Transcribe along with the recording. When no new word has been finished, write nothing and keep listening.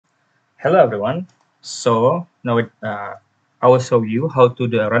Hello everyone. So now I will show you how to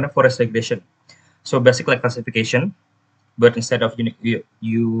do a random forest regression. So basically classification, but instead of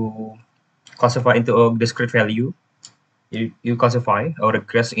you classify into a discrete value, you classify or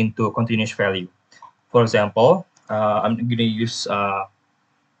regress into a continuous value. For example, I'm going to use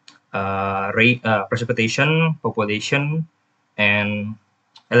precipitation, population, and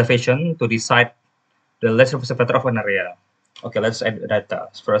elevation to decide the less representative factor of an area. Okay, let's add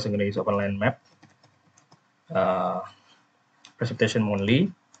data. First, I'm going to use OpenLandMap. Precipitation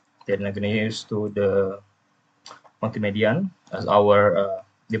only. Then I'm going to use to the multimedian as our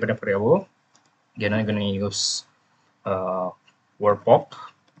dependent variable. Then I'm going to use WorldPop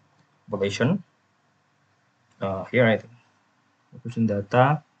population. Here I think population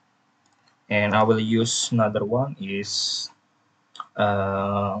data, and I will use another one is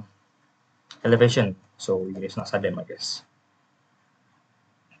elevation. So we use NASADEM, I guess.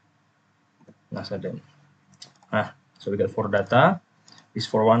 NASADEM. So we got four data. This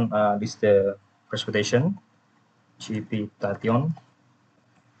for one, this the precipitation, precipitation,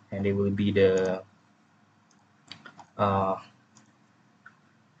 and it will be the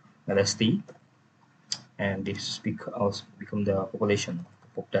LST, and this also become the population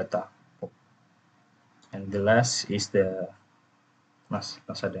pop data, and the last is the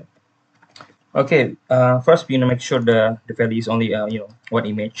NASADEM. Okay, first we're gonna make sure the value is only one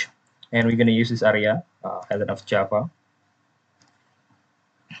image, and we're gonna use this area island of Java.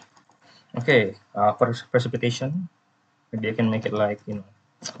 Okay, for precipitation, maybe I can make it like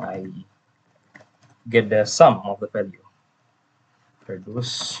I get the sum of the value.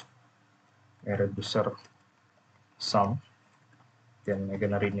 Reduce a reducer sum. Then I'm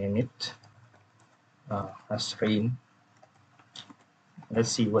gonna rename it as rain. Let's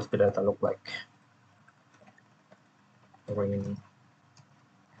see what the data look like. Rain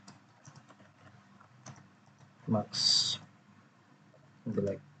max maybe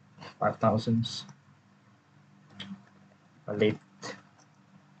like 5,000. Late,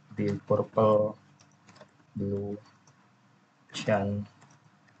 the purple, blue, cyan,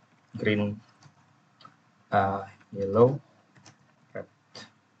 green, yellow, red.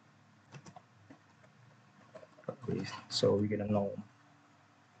 Okay, so we're gonna know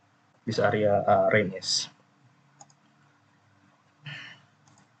this area rain is.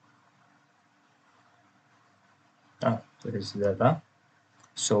 So this is data.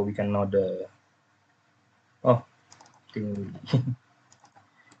 So we can know the thing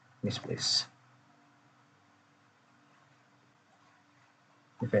misplaced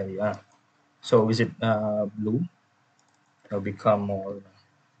the value. So is it blue? It'll become more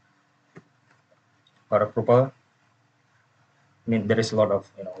or purple. I mean, there is a lot of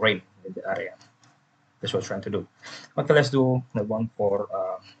rain in the area. That's what we're trying to do. Okay, let's do the one for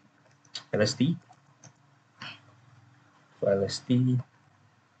LST. For LST,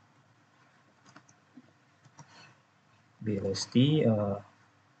 BLST,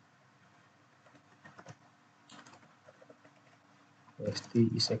 LST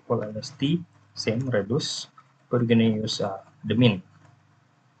is equal LST, same reduce. We're gonna use the mean,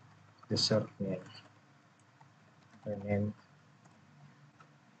 desert mean, rename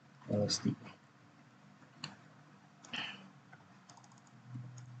LST.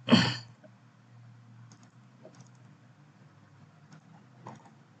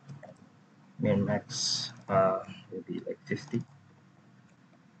 Min max will be like 50.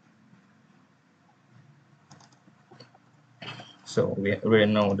 So we already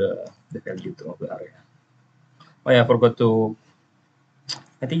know the value of the area. Oh yeah, I forgot to.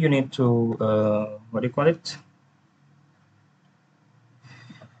 I think you need to what do you call it?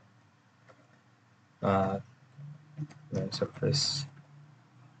 Surface.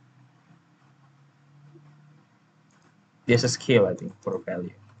 There's a scale, I think, for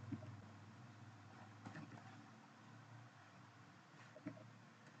value.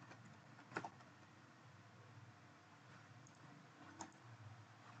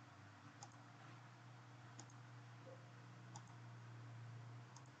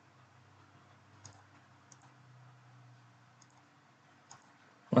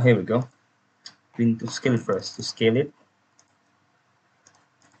 Oh, here we go. We need to scale it first. To scale it,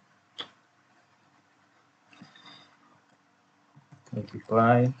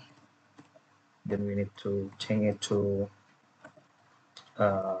 multiply. Then we need to change it to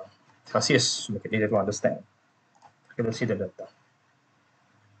Celsius to make it easier to understand. Okay, let's see the data.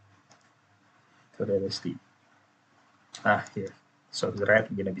 So that is the here. So the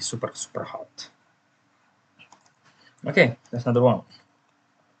red is gonna be super hot. Okay, that's another one.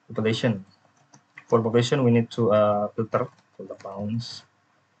 Population. For population, we need to filter for the bounds.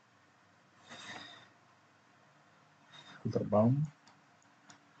 filter bound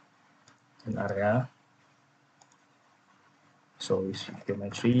and area. So it's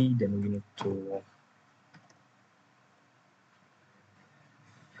geometry, then we need to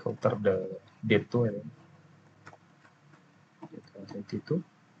filter the date to it. 22.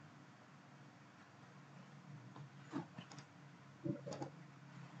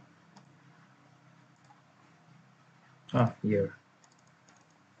 Here.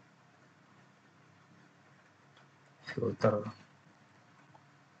 Filter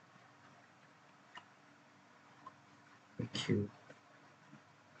Q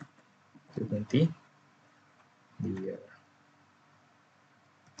 220. The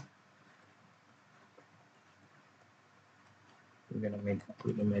we're gonna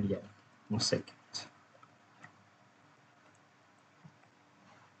put the median 1 second.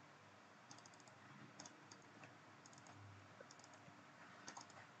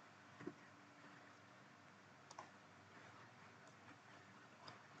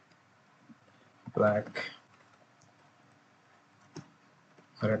 Black,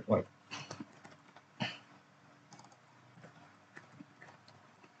 red, white.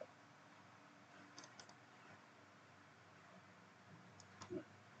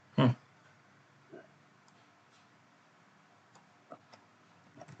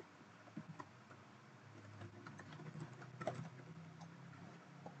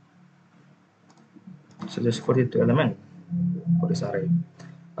 So there's 42 element for this array.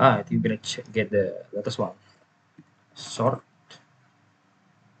 I think we're gonna get the latest one. Sort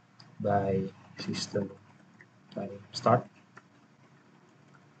by system time start.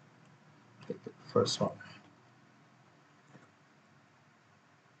 Take the first one.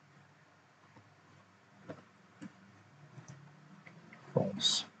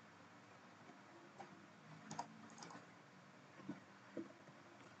 False.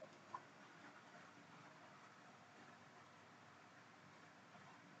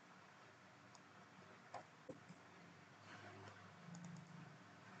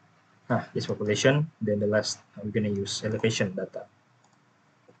 This population. Then the last we're gonna use elevation data.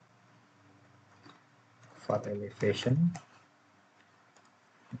 Fat elevation.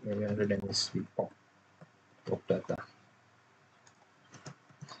 Rather than this pop data.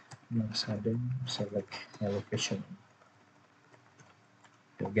 NASADEM select elevation.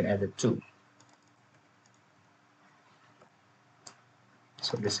 We can add it too.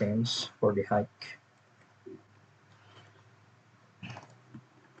 So the same for the hike.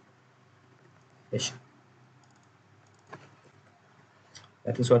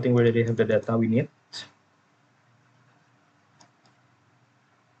 That is what I think we already have the data we need.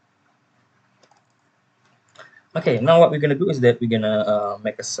 Okay, now what we're gonna do is that we're gonna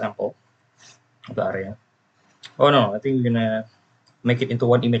make a sample of the area. Oh no, I think we're gonna make it into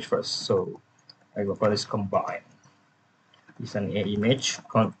one image first. So I will call this combine. It's an image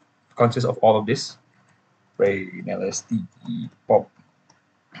consists of all of this: rain, LST, pop,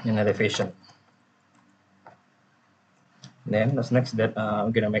 and elevation. Then that's next that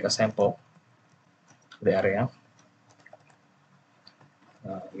I'm gonna make a sample of the area.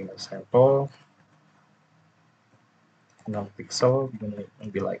 Sample non-pixel gonna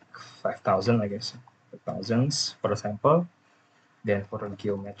be like 5,000, I guess, 5,000s for the sample. Then for the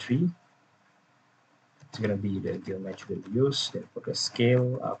geometry, it's gonna be the geometry we'll use. Then for the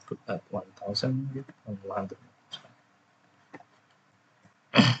scale, I'll put at 1,000 and 100.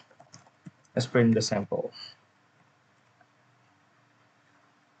 Let's print the sample.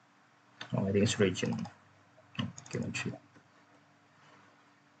 I think it's region geometry.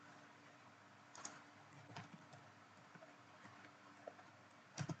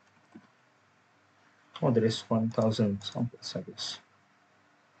 Oh, there is 1,000 samples, I guess.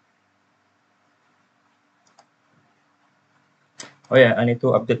 Oh yeah, I need to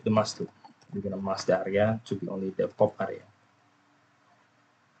update the mask too. We're gonna mask the area to be only the pop area.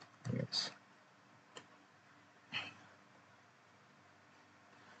 Yes.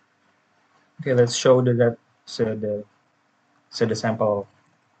 Okay, let's show the sample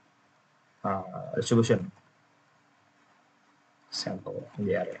resolution sample in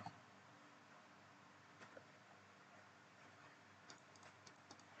the area.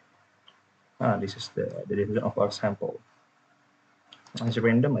 This is the division of our sample. It's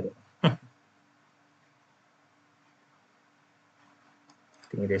random, I don't know. I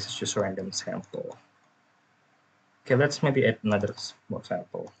think this is just a random sample. Okay, let's maybe add another more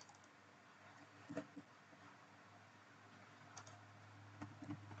sample.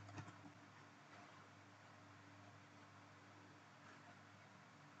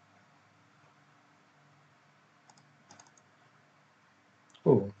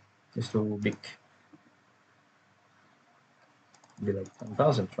 Oh, it's too big. Be like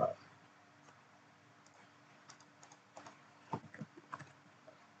 10,000 trial.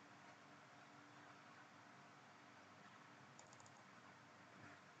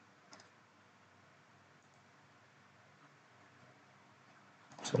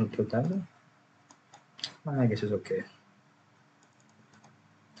 So 2,000. I guess it's okay.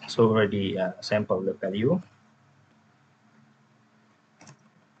 So already sample the value.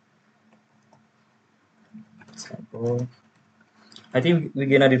 Sample. I think we're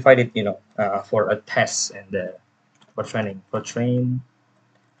gonna divide it, for a test and for training. For train,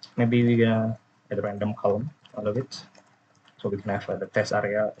 maybe we're gonna add a random column out of it, so we can have the test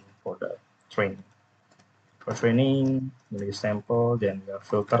area for the training. For training, we use sample, then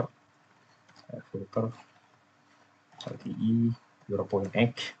filter, filter LTE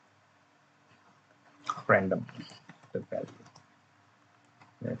 0.8 random the value.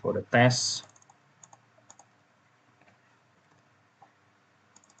 Then for the test,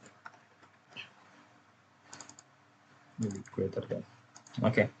 maybe greater than.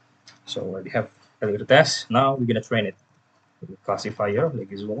 Okay, so we have the test. Now we're gonna train it with classifier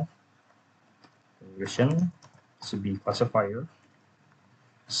like usual. Regression should be classifier.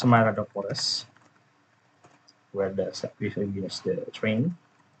 Random Forest, where the usually use the train.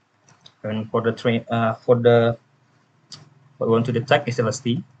 And for the train, for the what we want to detect is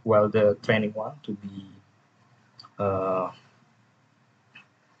LST, while the training one to be uh,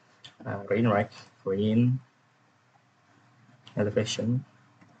 rain, right? Rain, elevation,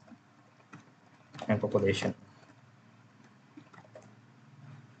 and population.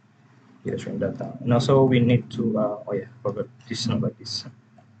 Yes, train data. And also we need to, oh yeah, forgot this number like this.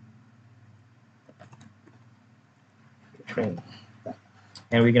 Train.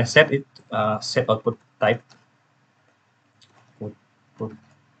 And we're gonna set it, set output type, output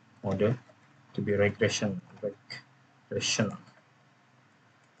model to be regression. Regression.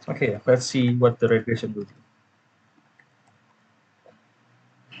 Okay, let's see what the regression will do.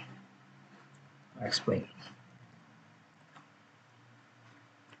 I explain.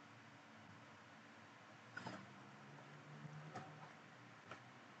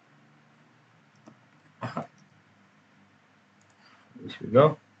 Here we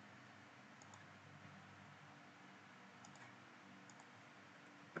go.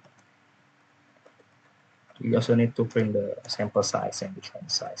 We also need to print the sample size and the train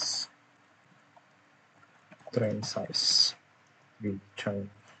size. Train size. The train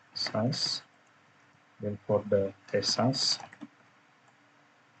size. Then for the test size.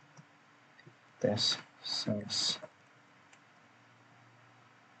 Test size.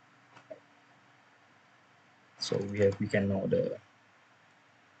 So we can know the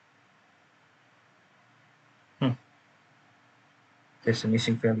there's a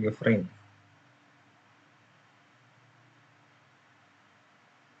missing value of rain.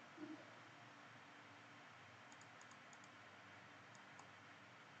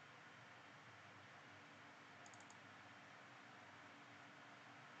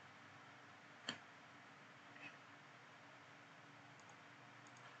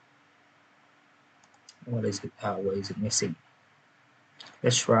 What is it? Why is it missing?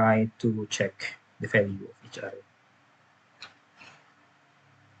 Let's try to check the value of each area.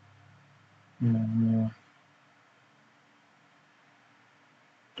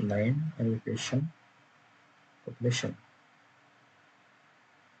 Line, elevation, population.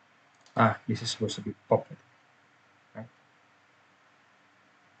 This is supposed to be pop. Right?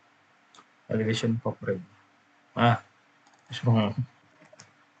 Elevation pop rain. It's wrong.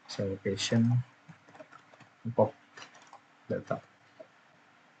 So elevation pop data.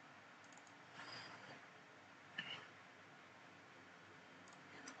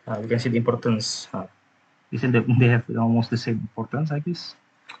 We can see the importance. Isn't they have almost the same importance, I guess?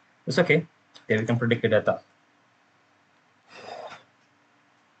 It's okay. Okay, we can predict the data.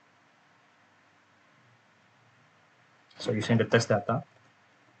 So using the test data,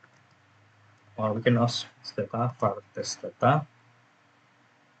 or we can also use data for test data.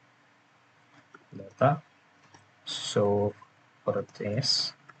 So for the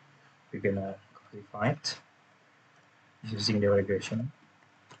test, we're gonna classify it using the regression.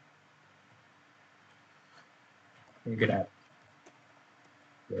 We're gonna add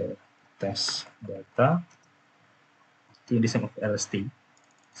the test data, the same of LST,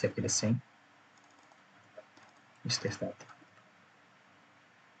 exactly the same. Is test data.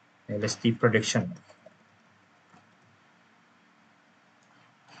 LST prediction.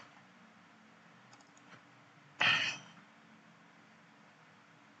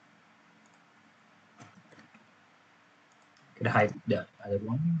 Can hide the other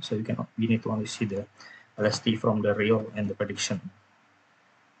one, so you need to only see the LST from the real and the prediction.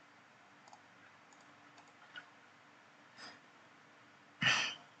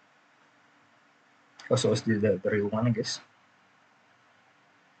 Also, is the real one, I guess.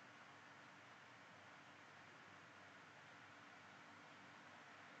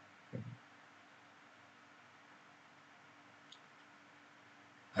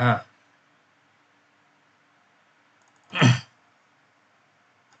 Ah,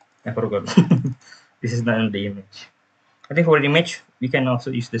 I forgot. This is not in the image. I think for the image, we can also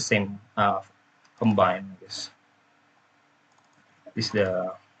use the same combine, I guess. This is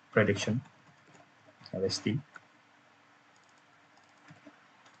the prediction, LST.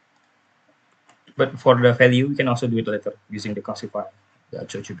 But for the value, we can also do it later using the classifier that I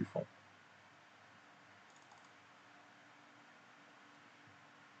showed you before.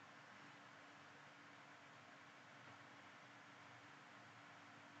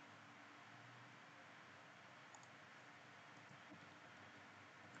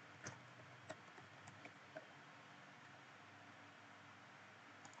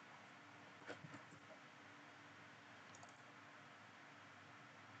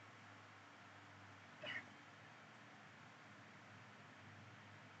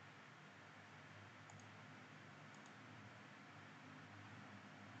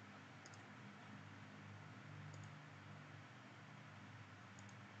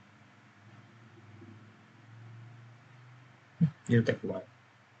 You take one.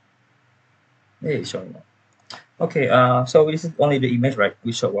 Hey, showing up. Okay, so this is only the image, right?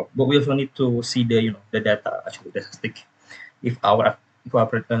 We show up, but we also need to see the the data actually, the statistic. If our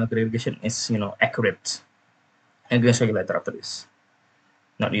aggregation is accurate, and I'm gonna show you later after this.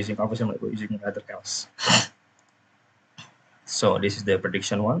 Not using conversion, but we're using other else. So this is the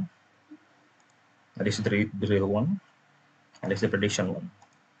prediction one. This is the real one, and this is the prediction one.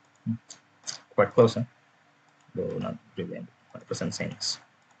 Quite close, huh? Though not really 100% same. It's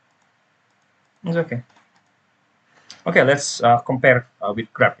okay. Okay, let's compare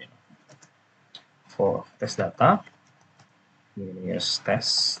with graph. For test data, we use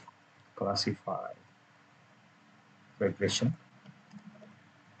test, classify, regression.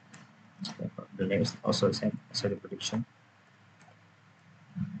 Okay, the name is also the same as the prediction.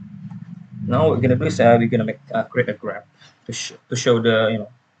 Now what we're gonna do is we're gonna create a graph to show the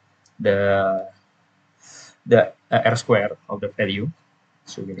the R square of the value.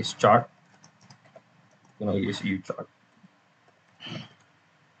 So we use chart. We're gonna use U chart.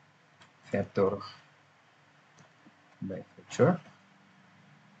 Vector by feature,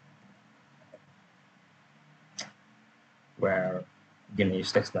 where we're gonna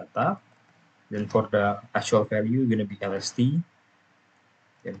use text data. Then for the actual value, gonna be LST.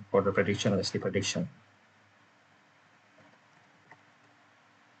 Then for the prediction, LST prediction.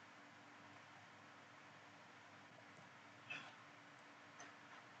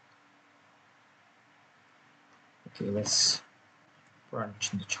 Okay, let's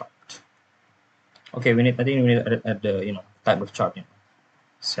branch the chart. Okay, I think we need to add the type of chart.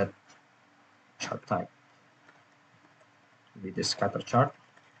 Set chart type with the scatter chart.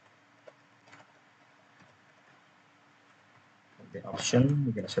 The option,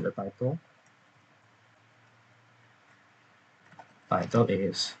 we're gonna set the title. Title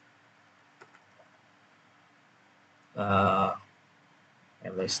is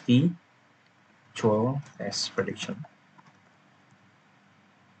LST actual test prediction.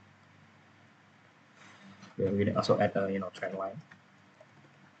 Then we can also add a trend line.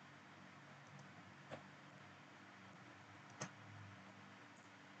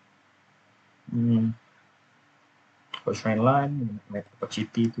 For trend line, we make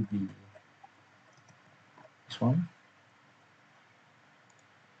opacity to be this one.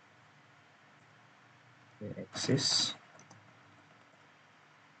 The axis.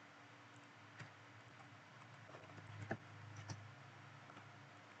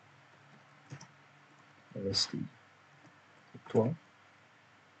 LST equal.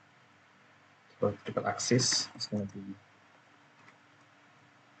 Vertical axis is going to be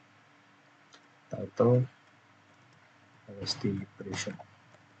title LST prediction.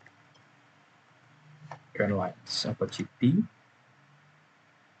 Trend lines opacity.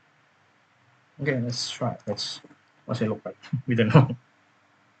 Okay, let's try. What's it look like? We don't know.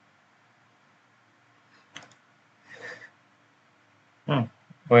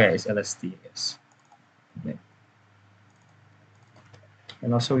 Oh yeah, it's LST, yes. Yeah.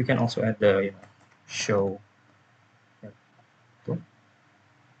 And also we can also add the show. Yeah.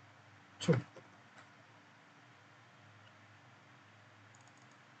 Sure.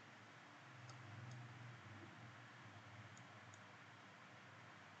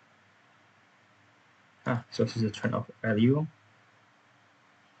 So this is the trend of value.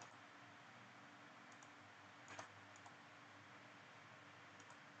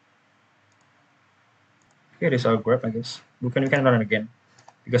 Here is our graph, I guess. We can run it again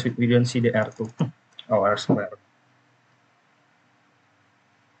because we don't see the R2 or R square.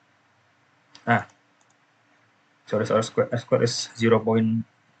 So this R square is 0.8.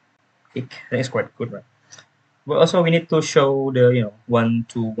 That is quite good, right? But also we need to show the 1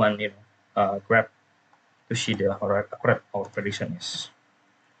 to 1 graph to see the correct our prediction is.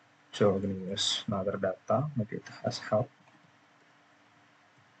 So we're gonna use another data. Maybe it has help.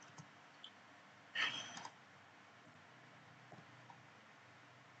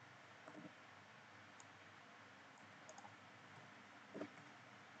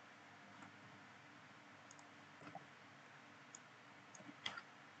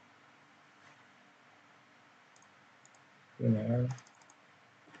 Winner,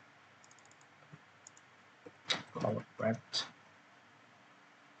 color red.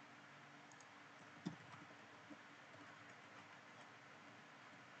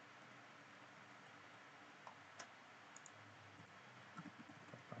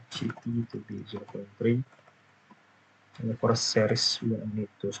 GT to be 0.3. And for a series, we will need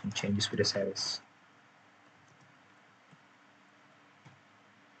to do some changes with the series.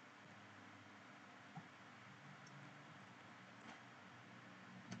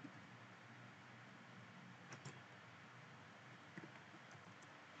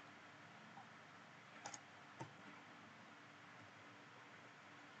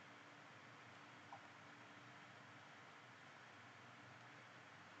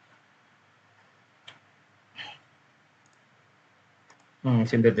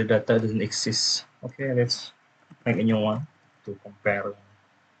 Since the data doesn't exist, okay, let's make a new one to compare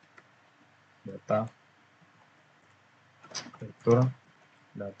data vector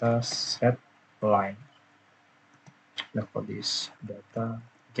data set line. Now for this data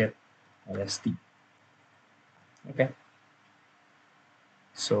get LST. Okay,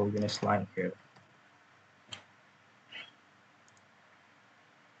 so we're gonna line here.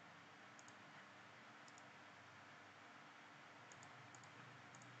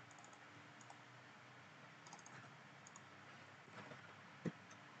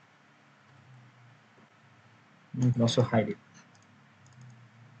 You can also hide it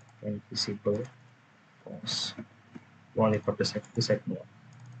when visible false only for the second one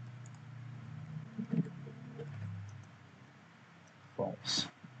false.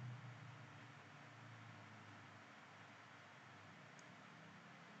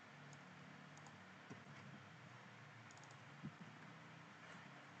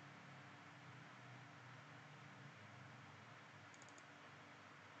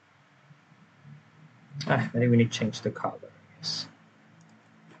 Maybe we need to change the color, I guess.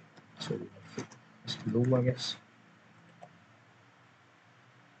 So it's blue, I guess.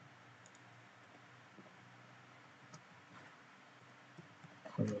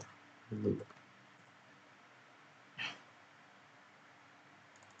 Color blue.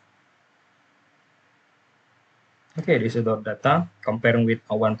 Okay, this is our data comparing with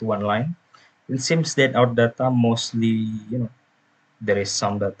a one-to-one line. It seems that our data mostly, there is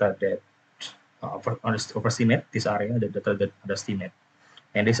some data that overestimate this area, the data that underestimate,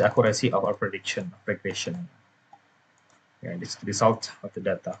 and this accuracy of our prediction regression. Yeah, this is the result of the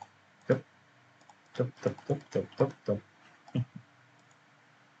data. Tup, tup, tup, tup, tup, tup, tup.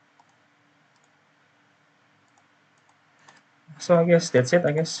 So I guess that's it.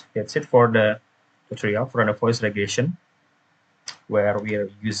 That's it for the tutorial for random forest regression, where we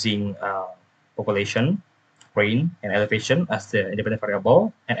are using population, rain, and elevation as the independent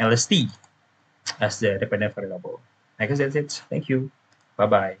variable, and LST as the dependent variable. I guess that's it. Thank you. Bye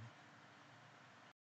bye.